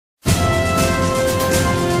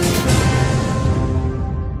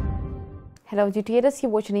Hello dear traders,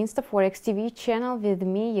 you're watching ИнстаФорекс TV channel with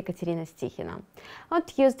me, Ekaterina Stikhina. On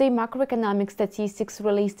Tuesday, macroeconomic statistics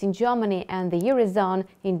released in Germany and the eurozone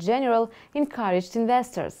in general encouraged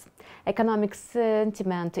investors. Economic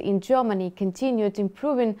sentiment in Germany continued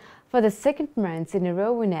improving for the second month in a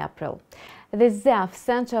row in April. The ZEW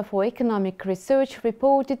Centre for Economic Research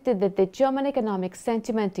reported that the German Economic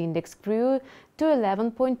Sentiment Index grew to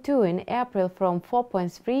 11.2 in April from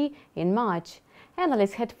 4.3 in March.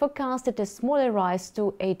 Analysts had forecasted a smaller rise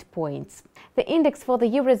to 8 points. The index for the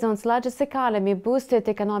Eurozone's largest economy boosted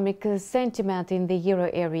economic sentiment in the euro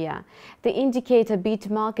area. The indicator beat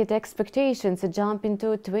market expectations, jumping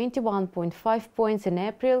to 21.5 points in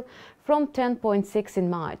April from 10.6 in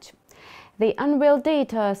March. The unveiled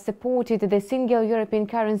data supported the single European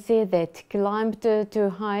currency that climbed to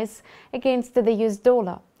highs against the US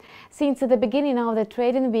dollar. Since the beginning of the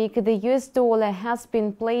trading week, the US dollar has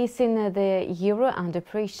been placing the euro under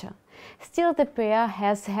pressure. Still, the pair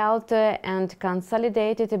has held and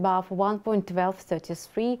consolidated above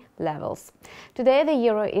 1.1233 levels. Today, the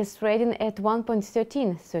euro is trading at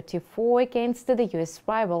 1.1334 against the US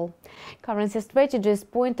rival. Currency strategists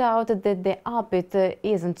point out that the upbeat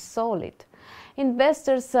isn't solid.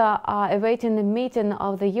 Investors are awaiting the meeting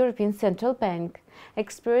of the European Central Bank.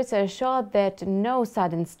 Experts are sure that no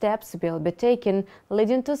sudden steps will be taken,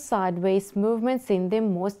 leading to sideways movements in the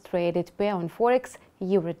most traded pair on Forex,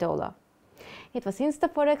 euro-dollar. It was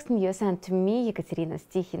InstаФорекс News and me, Ekaterina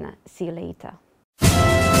Stikhina. See you later.